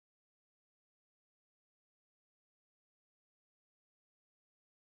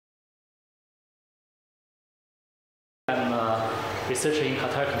researcher in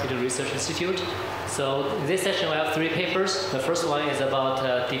Qatar Computer Research Institute. So this session we have 3 papers. The first one is about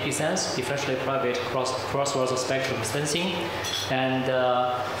DPSense, differentially private cross-world spectrum sensing, and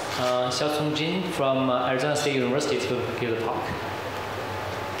Xiaocong from Arizona State University to give the talk.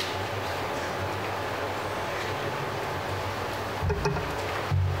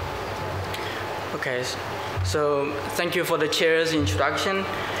 Okay, so thank you for the chair's introduction,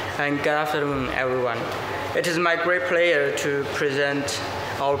 and good afternoon, everyone. It is my great pleasure to present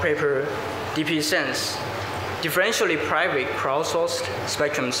our paper, DPSense, Differentially Private Crowdsourced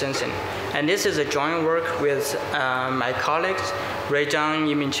Spectrum Sensing. And this is a joint work with my colleagues, Zhang,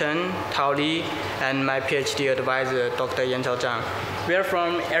 Yimin, Chen, Tao Li, and my PhD advisor, Dr. Yanchao Zhang. We are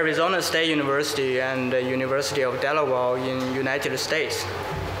from Arizona State University and the University of Delaware in United States.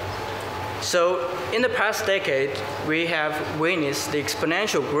 So in the past decade, we have witnessed the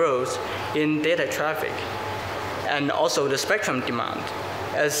exponential growth in data traffic and also the spectrum demand.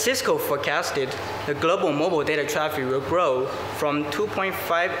 As Cisco forecasted, the global mobile data traffic will grow from 2.5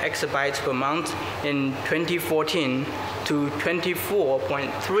 exabytes per month in 2014 to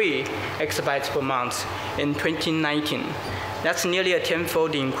 24.3 exabytes per month in 2019. That's nearly a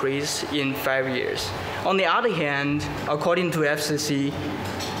 10-fold increase in 5 years. On the other hand, according to FCC,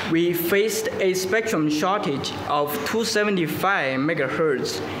 we faced a spectrum shortage of 275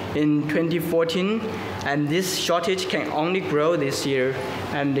 megahertz in 2014, and this shortage can only grow this year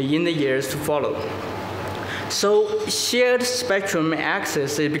and in the years to follow. So shared spectrum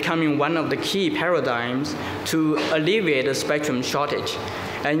access is becoming one of the key paradigms to alleviate the spectrum shortage.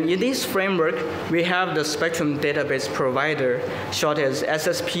 And in this framework, we have the spectrum database provider, short as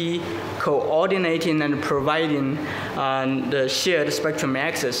SSP, coordinating and providing the shared spectrum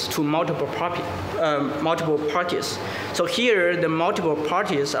access to multiple parties. So here, the multiple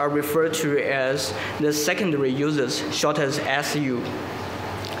parties are referred to as the secondary users, short as SU.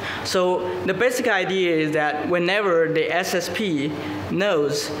 So the basic idea is that whenever the SSP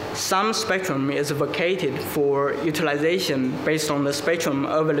knows some spectrum is vacated for utilization based on the spectrum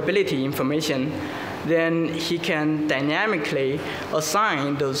availability information, then he can dynamically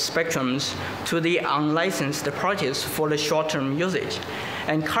assign those spectrums to the unlicensed parties for the short-term usage.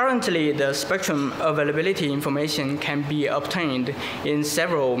 And currently, the spectrum availability information can be obtained in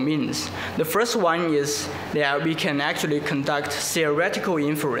several means. The first one is that we can actually conduct theoretical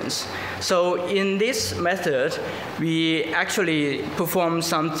inference. So in this method, we actually perform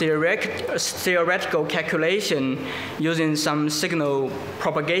some theoretical calculation using some signal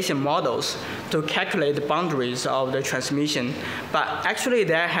propagation models to calculate the boundaries of the transmission. But actually,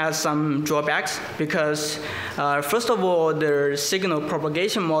 that has some drawbacks because, first of all, the signal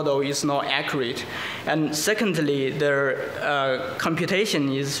propagation model is not accurate. And secondly, the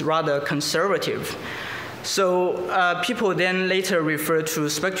computation is rather conservative. So people then later refer to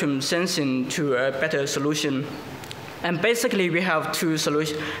spectrum sensing to a better solution. And basically, we have 2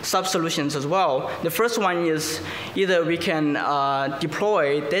 sub-solutions as well. The first one is either we can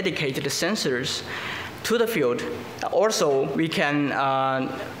deploy dedicated sensors to the field. Also, we can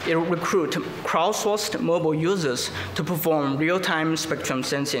recruit crowdsourced mobile users to perform real-time spectrum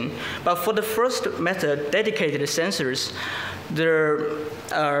sensing. But for the first method, dedicated sensors, their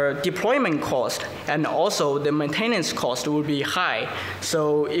deployment cost and also the maintenance cost will be high.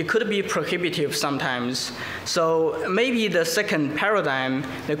 So it could be prohibitive sometimes. So maybe the second paradigm,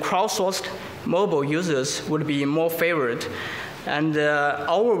 the crowdsourced mobile users would be more favored. And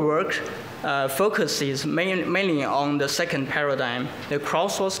our work focuses mainly on the second paradigm, the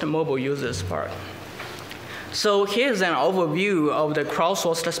crowdsourced mobile users part. So here's an overview of the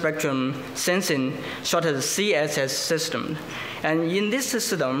crowdsourced spectrum sensing, short as CCS system. And in this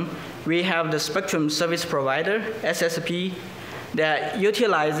system, we have the spectrum service provider, SSP, that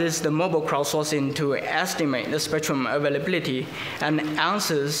utilizes the mobile crowdsourcing to estimate the spectrum availability and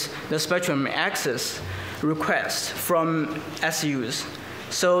answers the spectrum access requests from SUs.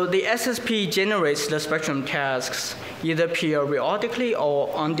 So the SSP generates the spectrum tasks either periodically or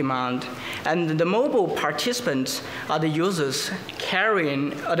on demand. And the mobile participants are the users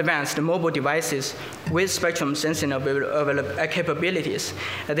carrying advanced mobile devices with spectrum sensing capabilities.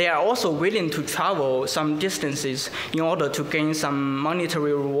 They are also willing to travel some distances in order to gain some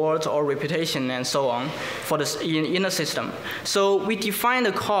monetary rewards or reputation and so on for in the system. So we define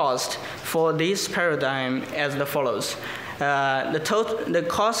the cost for this paradigm as follows. The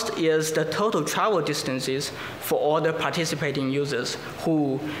cost is the total travel distances for all the participating users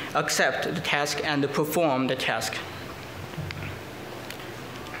who accept the task and perform the task.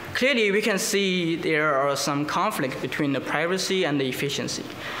 clearly we can see there are some conflict between the privacy and the efficiency.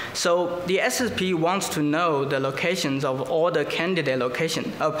 So the SSP wants to know the locations of all the candidate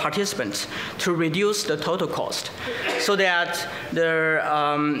participants to reduce the total cost, so that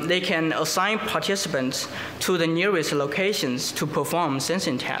they can assign participants to the nearest locations to perform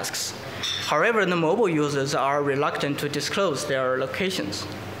sensing tasks. However, the mobile users are reluctant to disclose their locations.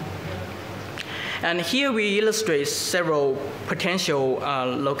 And here we illustrate several potential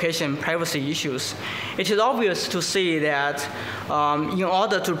location privacy issues. It is obvious to see that in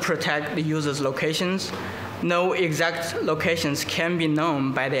order to protect the user's locations, no exact locations can be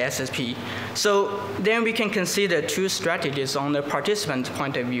known by the SSP. So then we can consider two strategies on the participant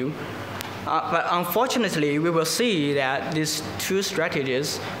point of view. But unfortunately, we will see that these two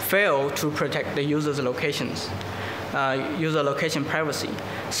strategies fail to protect the user's locations. User location privacy.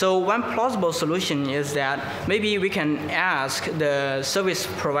 So one plausible solution is that maybe we can ask the service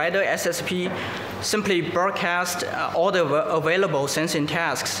provider, SSP, simply broadcast all the available sensing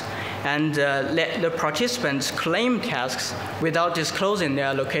tasks and let the participants claim tasks without disclosing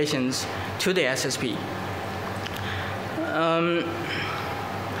their locations to the SSP.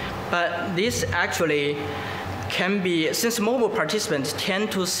 But this actually can be, since mobile participants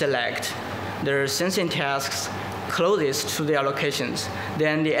tend to select their sensing tasks closest to their locations,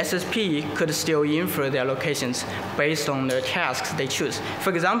 then the SSP could still infer their locations based on the tasks they choose.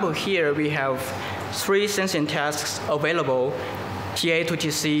 For example, here we have 3 sensing tasks available, TA to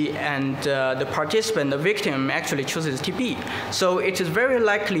TC, and the participant, the victim, actually chooses TP. So it is very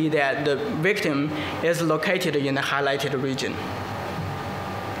likely that the victim is located in the highlighted region.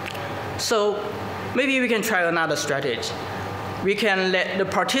 So maybe we can try another strategy. We can let the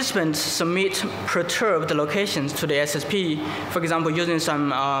participants submit perturbed locations to the SSP, for example, using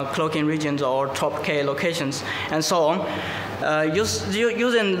some cloaking regions or top K locations, and so on.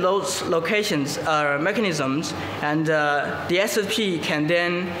 Using those locations mechanisms, and the SSP can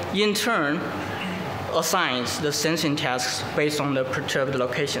then, in turn, assign the sensing tasks based on the perturbed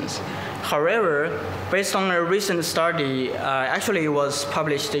locations. However, based on a recent study, actually it was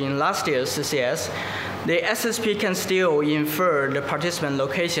published in last year's CCS, the SSP can still infer the participant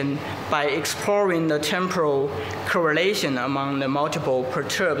location by exploring the temporal correlation among the multiple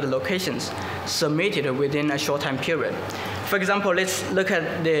perturbed locations submitted within a short time period. For example, let's look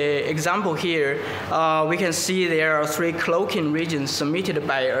at the example here. We can see there are 3 cloaking regions submitted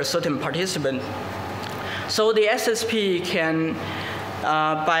by a certain participant. So the SSP can,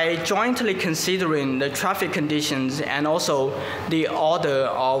 by jointly considering the traffic conditions and also the order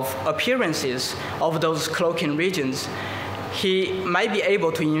of appearances of those cloaking regions, he might be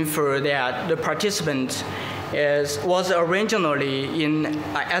able to infer that the participant was originally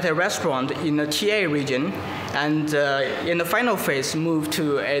at a restaurant in the TA region, and in the final phase moved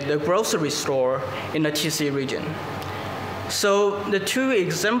to the grocery store in the TC region. So the 2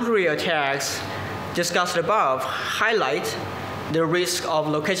 exemplary attacks discussed above highlight the risk of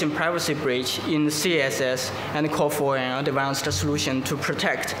location privacy breach in CSS and call for an advanced solution to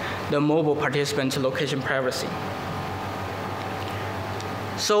protect the mobile participant's location privacy.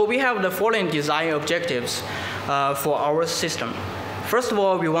 So we have the following design objectives for our system. First of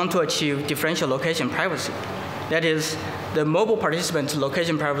all, we want to achieve differential location privacy. That is, the mobile participant's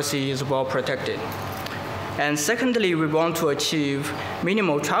location privacy is well protected. And secondly, we want to achieve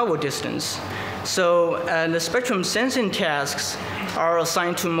minimal travel distance. So the spectrum sensing tasks are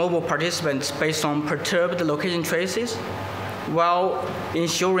assigned to mobile participants based on perturbed location traces, while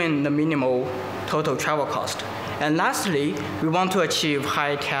ensuring the minimal total travel cost. And lastly, we want to achieve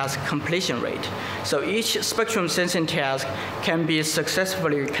high task completion rate. So each spectrum sensing task can be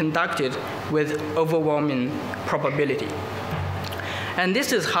successfully conducted with overwhelming probability. And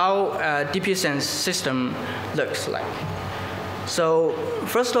this is how a DPSense system looks like. So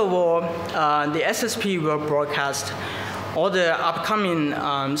first of all, the SSP will broadcast all the upcoming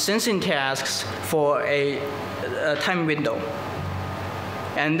sensing tasks for a time window.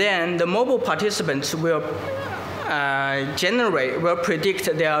 And then the mobile participants will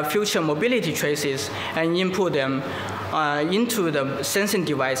predict their future mobility traces and input them into the sensing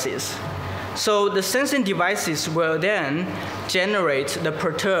devices. So the sensing devices will then generate the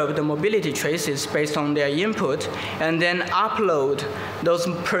perturbed mobility traces based on their input, and then upload those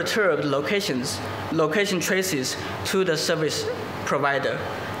perturbed location traces to the service provider,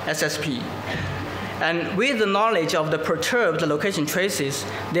 SSP. And with the knowledge of the perturbed location traces,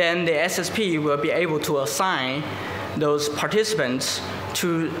 then the SSP will be able to assign those participants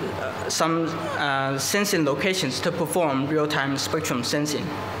to some sensing locations to perform real-time spectrum sensing.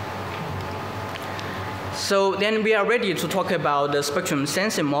 So then we are ready to talk about the spectrum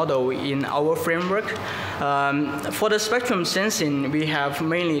sensing model in our framework. For the spectrum sensing, we have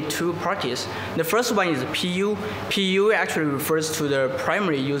mainly two parties. The first one is PU. PU actually refers to the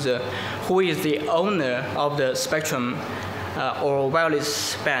primary user, who is the owner of the spectrum or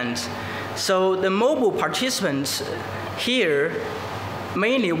wireless band. So the mobile participants here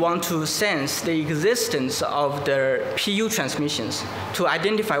mainly want to sense the existence of the PU transmissions to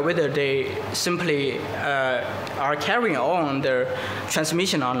identify whether they simply are carrying on their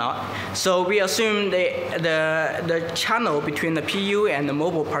transmission or not. So we assume the channel between the PU and the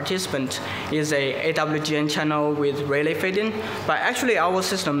mobile participant is a AWGN channel with relay fading, but actually our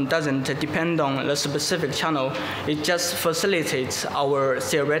system doesn't depend on the specific channel. It just facilitates our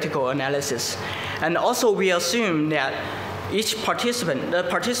theoretical analysis. And also we assume that each participant, the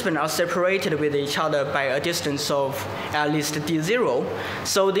participants are separated with each other by a distance of at least D0.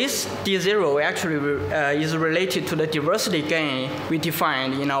 So this D0 actually is related to the diversity gain we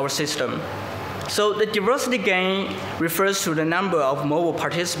defined in our system. So the diversity gain refers to the number of mobile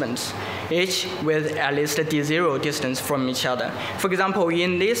participants, each with at least a D0 distance from each other. For example,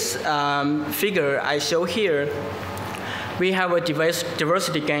 in this figure I show here, we have a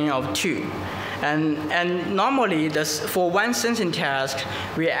diversity gain of 2. And normally, for one sensing task,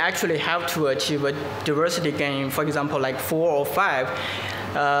 we actually have to achieve a diversity gain, for example, like 4 or 5.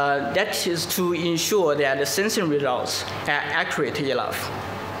 That is to ensure that the sensing results are accurate enough.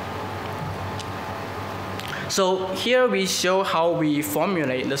 So here we show how we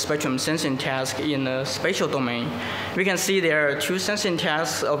formulate the spectrum sensing task in the spatial domain. We can see there are 2 sensing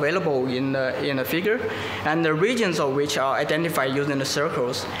tasks available in the figure, and the regions of which are identified using the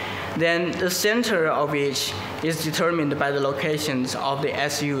circles. Then the center of each is determined by the locations of the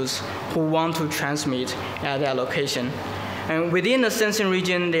SUs who want to transmit at that location. And within the sensing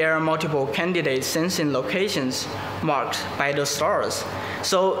region, there are multiple candidate sensing locations marked by the stars.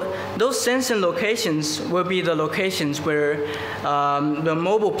 So those sensing locations will be the locations where the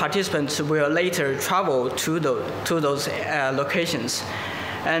mobile participants will later travel to those locations.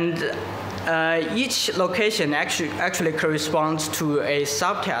 And each location actually corresponds to a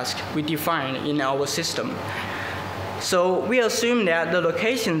subtask we define in our system. So we assume that the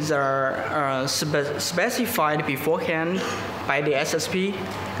locations are specified beforehand by the SSP,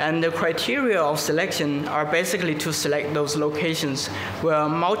 and the criteria of selection are basically to select those locations where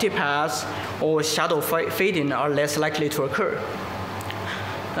multipass or shadow fading are less likely to occur,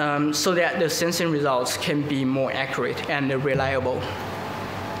 so that the sensing results can be more accurate and reliable.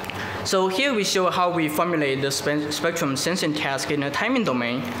 So here we show how we formulate the spectrum sensing task in a timing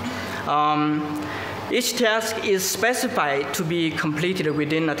domain. Each task is specified to be completed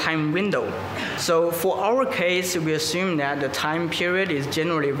within a time window. So for our case, we assume that the time period is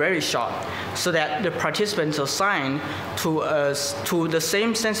generally very short, so that the participants assigned to the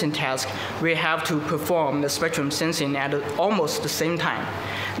same sensing task will have to perform the spectrum sensing at almost the same time.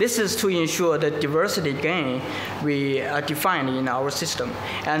 This is to ensure the diversity gain we defined in our system.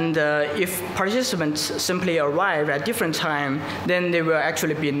 And if participants simply arrive at different time, then there will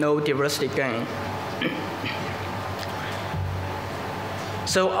actually be no diversity gain.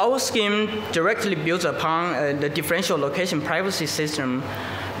 So our scheme directly builds upon the differential location privacy system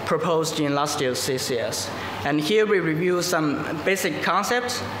proposed in last year's CCS. And here we review some basic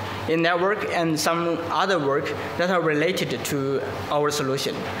concepts in that work and some other work that are related to our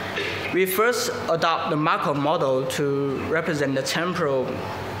solution. We first adopt the Markov model to represent the temporal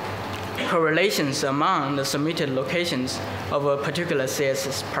correlations among the submitted locations of a particular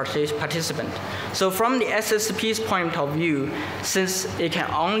CSS participant. So from the SSP's point of view, since it can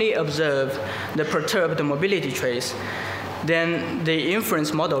only observe the perturbed mobility trace, then the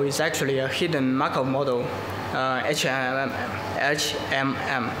inference model is actually a hidden Markov model, HMM.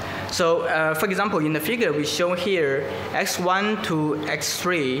 So for example, in the figure we show here, X1 to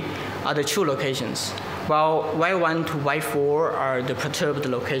X3 are the true locations, while Y1 to Y4 are the perturbed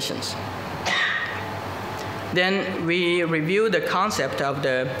locations. Then we review the concept of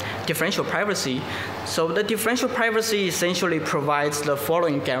the differential privacy. So the differential privacy essentially provides the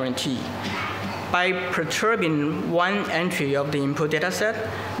following guarantee. By perturbing one entry of the input dataset,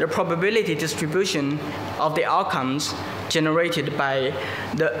 the probability distribution of the outcomes generated by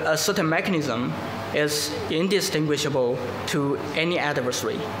a certain mechanism is indistinguishable to any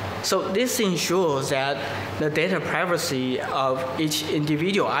adversary. So this ensures that the data privacy of each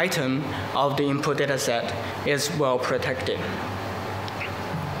individual item of the input dataset is well protected.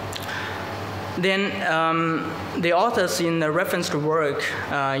 Then the authors in the reference work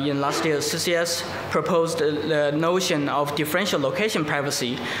in last year's CCS proposed the notion of differential location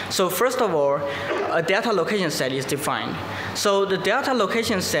privacy. So first of all, a data location set is defined. So the data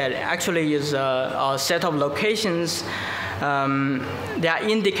location set actually is a set of locations that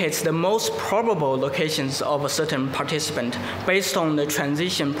indicates the most probable locations of a certain participant based on the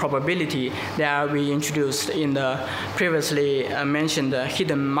transition probability that we introduced in the previously mentioned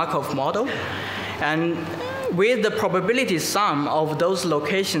hidden Markov model. And with the probability sum of those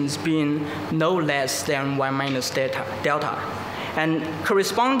locations being no less than 1 minus delta. And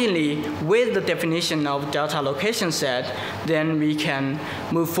correspondingly, with the definition of delta location set, then we can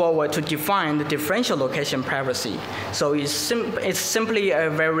move forward to define the differential location privacy. So it's simply a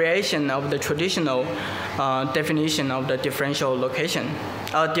variation of the traditional definition of the differential location,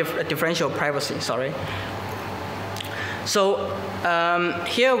 differential privacy, sorry. So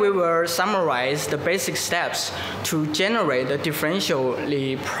here we will summarize the basic steps to generate the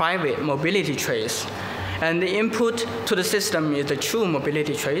differentially private mobility trace. And the input to the system is the true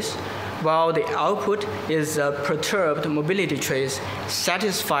mobility trace, while the output is a perturbed mobility trace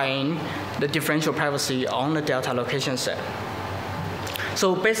satisfying the differential privacy on the delta location set.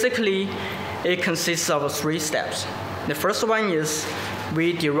 So basically, it consists of 3 steps. The first one is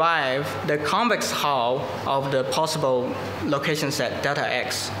we derive the convex hull of the possible location set delta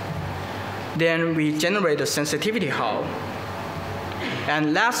x. Then we generate the sensitivity hull.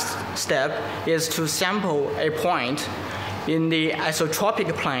 And last step is to sample a point in the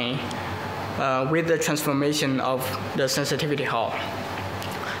isotropic plane with the transformation of the sensitivity hull.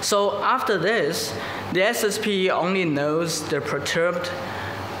 So after this, the SSP only knows the perturbed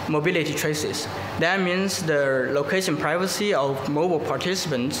mobility traces. That means the location privacy of mobile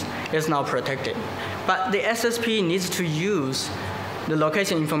participants is now protected. But the SSP needs to use the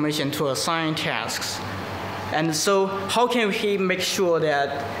location information to assign tasks. And so how can he make sure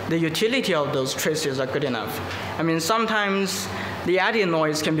that the utility of those traces are good enough? I mean, sometimes the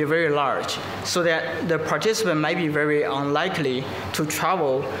adenoids can be very large, so that the participant might be very unlikely to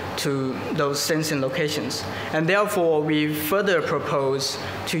travel to those sensing locations. And therefore, we further propose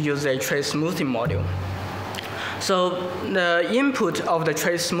to use a trace smoothing module. So the input of the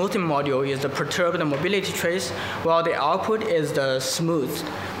trace smoothing module is the perturbed mobility trace, while the output is the smooth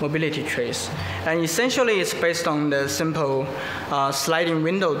mobility trace. And essentially, it's based on the simple sliding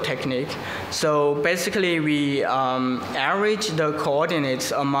window technique. So basically, we average the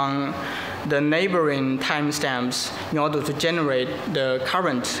coordinates among the neighboring timestamps in order to generate the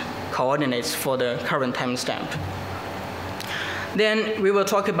current coordinates for the current timestamp. Then we will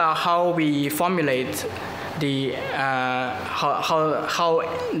talk about how we formulate the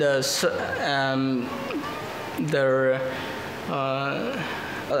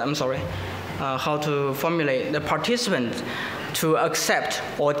how to formulate the participant to accept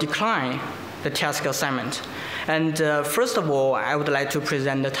or decline the task assignment. And first of all, I would like to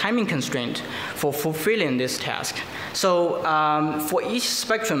present the timing constraint for fulfilling this task. So for each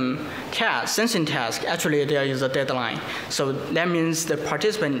spectrum sensing task, actually there is a deadline. So that means the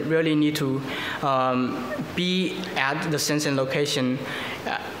participant really need to be at the sensing location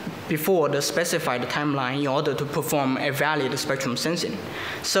before the specified timeline in order to perform a valid spectrum sensing.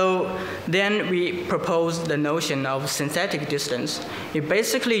 So then we propose the notion of synthetic distance. It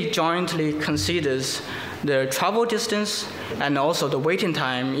basically jointly considers the travel distance and also the waiting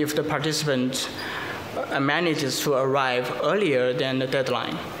time if the participant manages to arrive earlier than the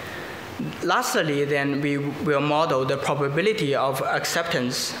deadline. Lastly, then we will model the probability of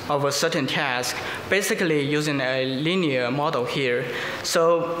acceptance of a certain task, basically using a linear model here.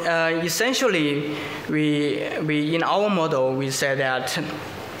 So essentially, in our model, we said that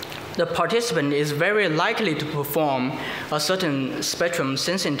the participant is very likely to perform a certain spectrum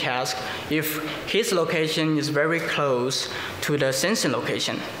sensing task if his location is very close to the sensing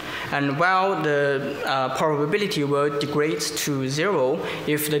location. And while the probability will degrade to 0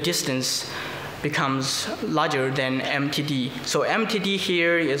 if the distance becomes larger than MTD. So MTD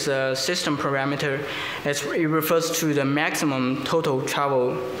here is a system parameter. It refers to the maximum total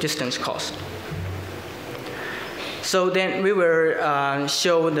travel distance cost. So then we will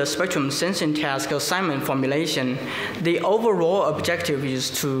show the spectrum sensing task assignment formulation. The overall objective is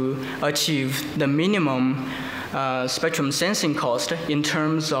to achieve the minimum spectrum sensing cost in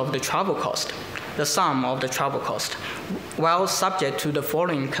terms of the travel cost, the sum of the travel cost, while subject to the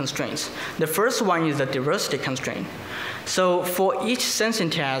following constraints. The first one is the diversity constraint. So for each sensing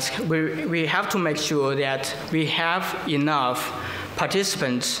task, we have to make sure that we have enough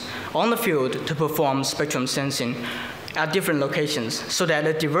participants on the field to perform spectrum sensing at different locations so that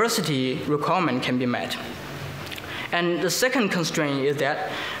the diversity requirement can be met. And the second constraint is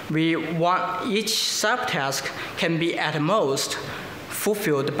that we want each subtask can be at most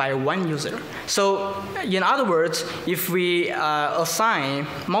fulfilled by one user. So in other words, if we assign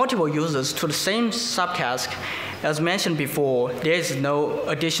multiple users to the same subtask, as mentioned before, there is no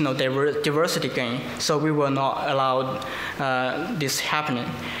additional diversity gain, so we will not allow this happening.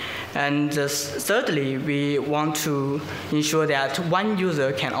 And thirdly, we want to ensure that one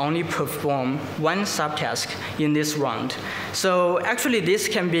user can only perform one subtask in this round. So actually, this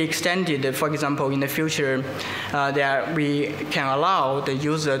can be extended, for example, in the future, that we can allow the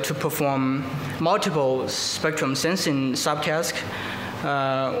user to perform multiple spectrum sensing subtasks.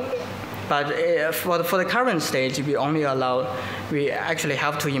 But for the current stage, we actually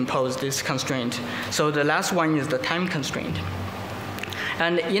have to impose this constraint. So the last one is the time constraint.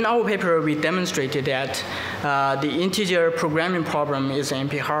 And in our paper, we demonstrated that the integer programming problem is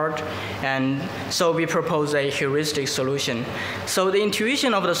NP-hard, and so we propose a heuristic solution. So the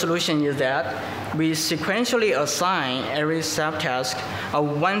intuition of the solution is that we sequentially assign every subtask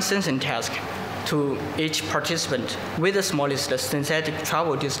of one sensing task to each participant with the smallest synthetic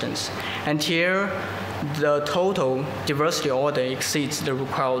travel distance until the total diversity order exceeds the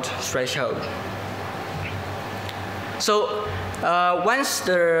required threshold. So once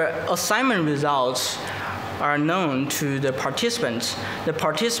the assignment results are known to the participants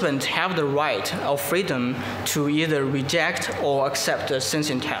have the right or freedom to either reject or accept the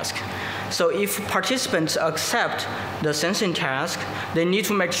sensing task. So if participants accept the sensing task, they need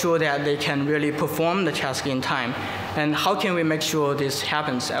to make sure that they can really perform the task in time. And how can we make sure this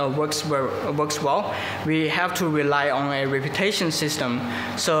happens works well? We have to rely on a reputation system.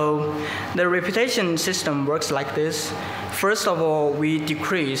 So the reputation system works like this. First of all, we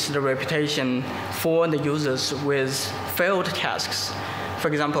decrease the reputation for the users with failed tasks. For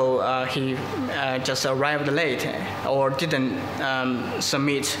example, he just arrived late or didn't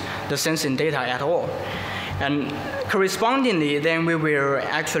submit the sensing data at all. And correspondingly, then we will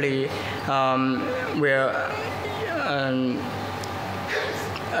actually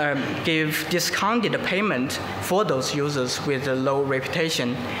give discounted payment for those users with a low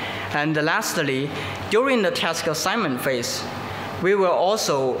reputation. And lastly, during the task assignment phase, we will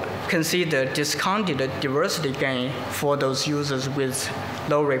also consider discounted diversity gain for those users with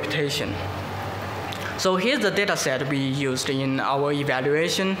low reputation. So here's the data set we used in our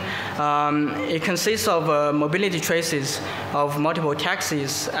evaluation. It consists of mobility traces of multiple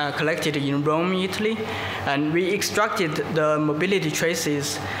taxis collected in Rome, Italy. And we extracted the mobility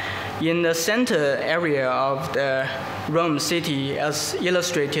traces in the center area of the Rome city as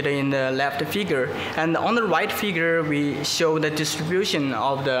illustrated in the left figure. And on the right figure, we show the distribution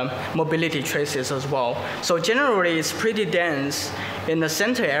of the mobility traces as well. So generally, it's pretty dense in the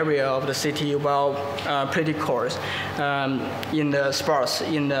center area of the city, while pretty coarse in the sparse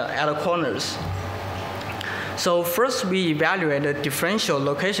at the corners. So first, we evaluate the differential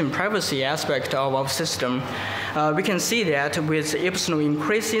location privacy aspect of our system. We can see that with epsilon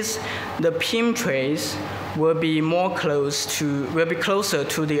increases, the PIM trace will be closer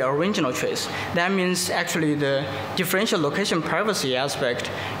to the original trace. That means actually the differential location privacy aspect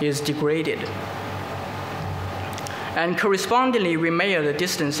is degraded. And correspondingly, we measure the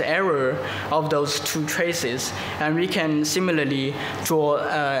distance error of those two traces, and we can similarly draw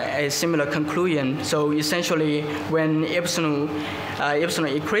a similar conclusion. So essentially, when epsilon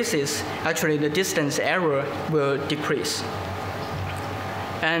increases, actually the distance error will decrease.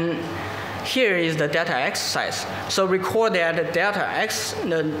 And here is the data exercise. So recall that the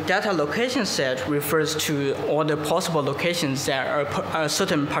data location set refers to all the possible locations that a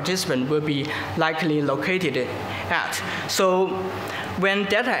certain participant will be likely located at. So when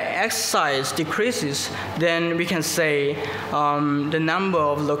data exercise decreases, then we can say the number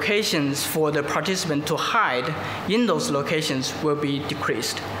of locations for the participant to hide in those locations will be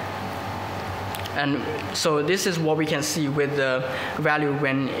decreased. And so this is what we can see with the value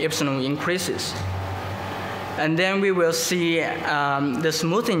when epsilon increases. And then we will see the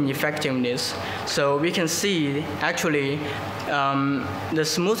smoothing effectiveness. So we can see actually the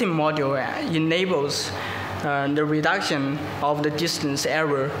smoothing module enables the reduction of the distance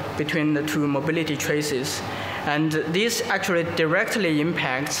error between the two mobility traces. And this actually directly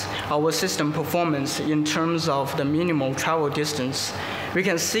impacts our system performance in terms of the minimal travel distance. We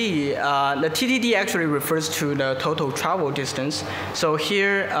can see the TDD actually refers to the total travel distance. So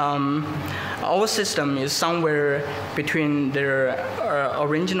here, our system is somewhere between the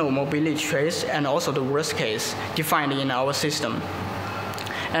original mobility trace and also the worst case defined in our system.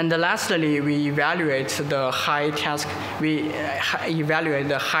 And lastly, we evaluate the high task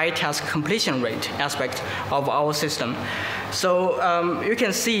completion rate aspect of our system. So you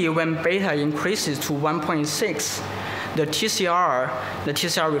can see when beta increases to 1.6, the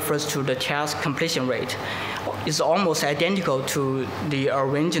TCR refers to the task completion rate, is almost identical to the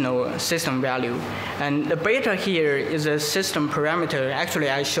original system value. And the beta here is a system parameter. Actually,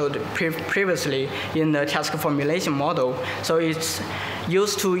 I showed previously in the task formulation model. So it's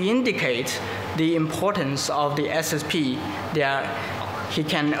used to indicate the importance of the SSP that he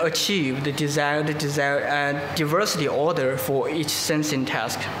can achieve the desired diversity order for each sensing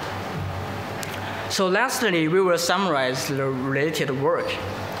task. So lastly, we will summarize the related work.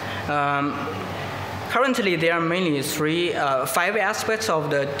 Currently, there are mainly 5 aspects of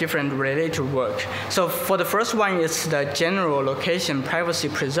the different related work. So for the first one, it's the general location privacy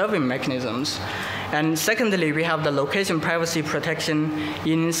preserving mechanisms. And secondly, we have the location privacy protection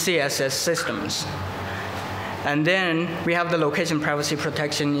in CCS systems. And then we have the location privacy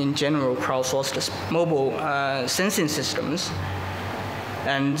protection in general crowdsourced mobile sensing systems.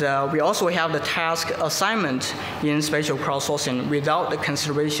 And we also have the task assignment in spatial crowdsourcing without the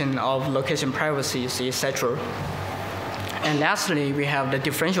consideration of location privacies, etc. And lastly, we have the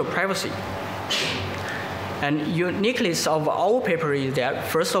differential privacy. And uniqueness of our paper is that,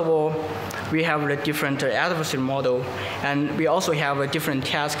 first of all, we have a different adversary model, and we also have a different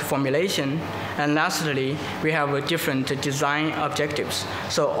task formulation, and lastly, we have a different design objectives.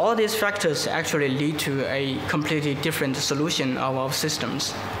 So all these factors actually lead to a completely different solution of our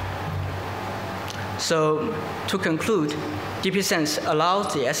systems. So to conclude, DPSense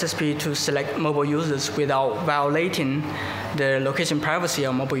allows the SSP to select mobile users without violating the location privacy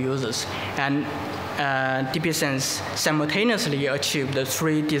of mobile users, and DPSense simultaneously achieve the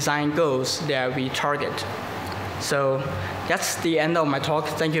 3 design goals that we target. So that's the end of my talk.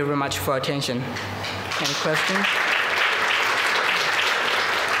 Thank you very much for attention. Any questions?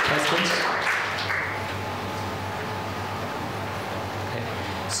 Questions? Okay.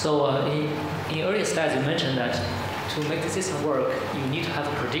 So in earlier slides, you mentioned that to make the system work, you need to have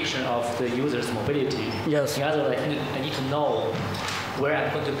a prediction of the user's mobility. Yes. In other words, I need to know where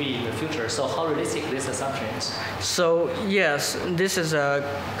I'm going to be in the future. So how realistic this assumption is? So yes, this is a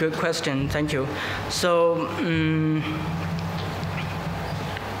good question. Thank you. So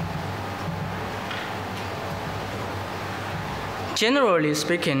generally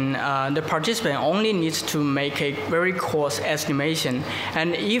speaking, the participant only needs to make a very coarse estimation.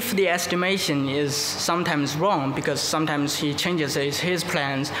 And if the estimation is sometimes wrong, because sometimes he changes his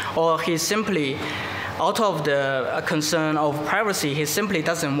plans, or he simply, out of the concern of privacy, he simply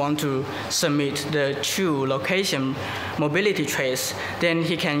doesn't want to submit the true location mobility trace, then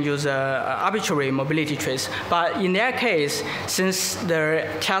he can use an arbitrary mobility trace. But in that case, since the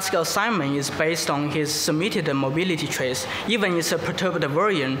task assignment is based on his submitted mobility trace, even it's a perturbed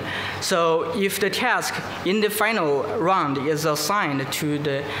version, so if the task in the final round is assigned to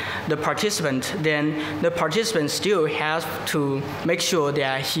the participant, then the participant still has to make sure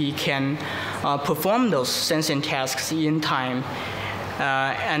that he can perform those sensing tasks in time.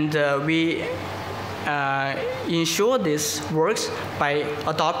 We ensure this works by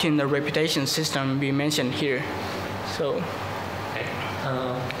adopting the reputation system we mentioned here. So, okay.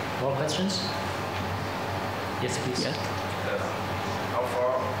 More questions? Yes, please. Yeah.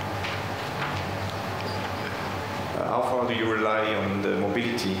 How far do you rely on the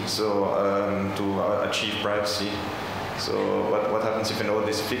mobility to achieve privacy? So what happens if a node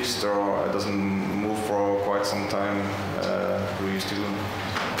is fixed or doesn't move for quite some time? Do you still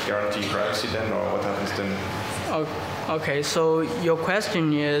guarantee privacy then, or what happens then? Okay, so your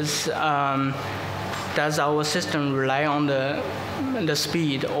question is, does our system rely on the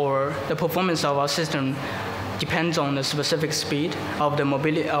speed, or the performance of our system depends on the specific speed of the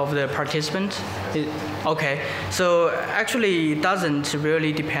mobility of the participant? Okay, so actually it doesn't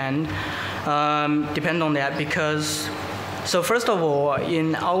really depend on that, because, so first of all,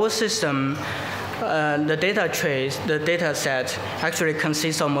 in our system, the data set actually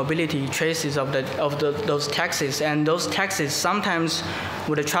consists of mobility traces of those taxis, and those taxis sometimes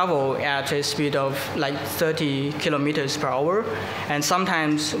would travel at a speed of like 30 kilometers per hour, and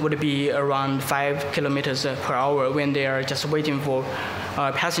sometimes would be around 5 kilometers per hour when they are just waiting for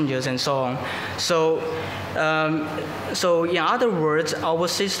passengers and so on. So in other words, our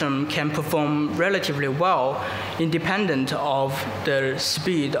system can perform relatively well independent of the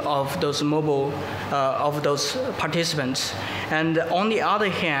speed of those of those participants. And on the other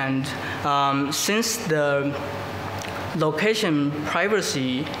hand, since the location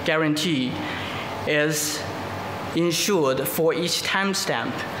privacy guarantee is ensured for each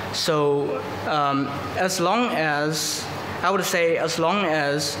timestamp. So as long as, I would say, as long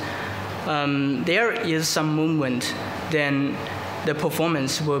as there is some movement, then the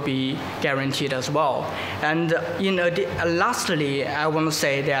performance will be guaranteed as well. And lastly, I want to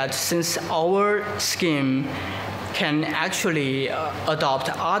say that since our scheme can actually adopt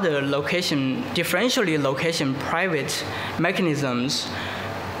other differentially location private mechanisms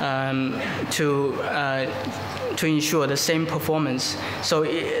to ensure the same performance. So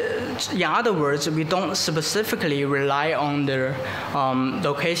in other words, we don't specifically rely on the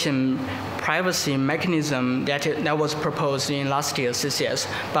location privacy mechanism that was proposed in last year's CCS,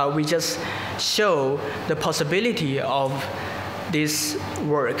 but we just show the possibility of this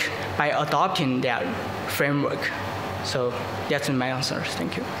work by adopting that framework. So that's my answer.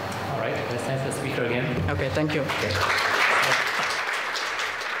 Thank you. All right, let's thank the speaker again. Okay, thank you.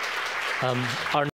 Our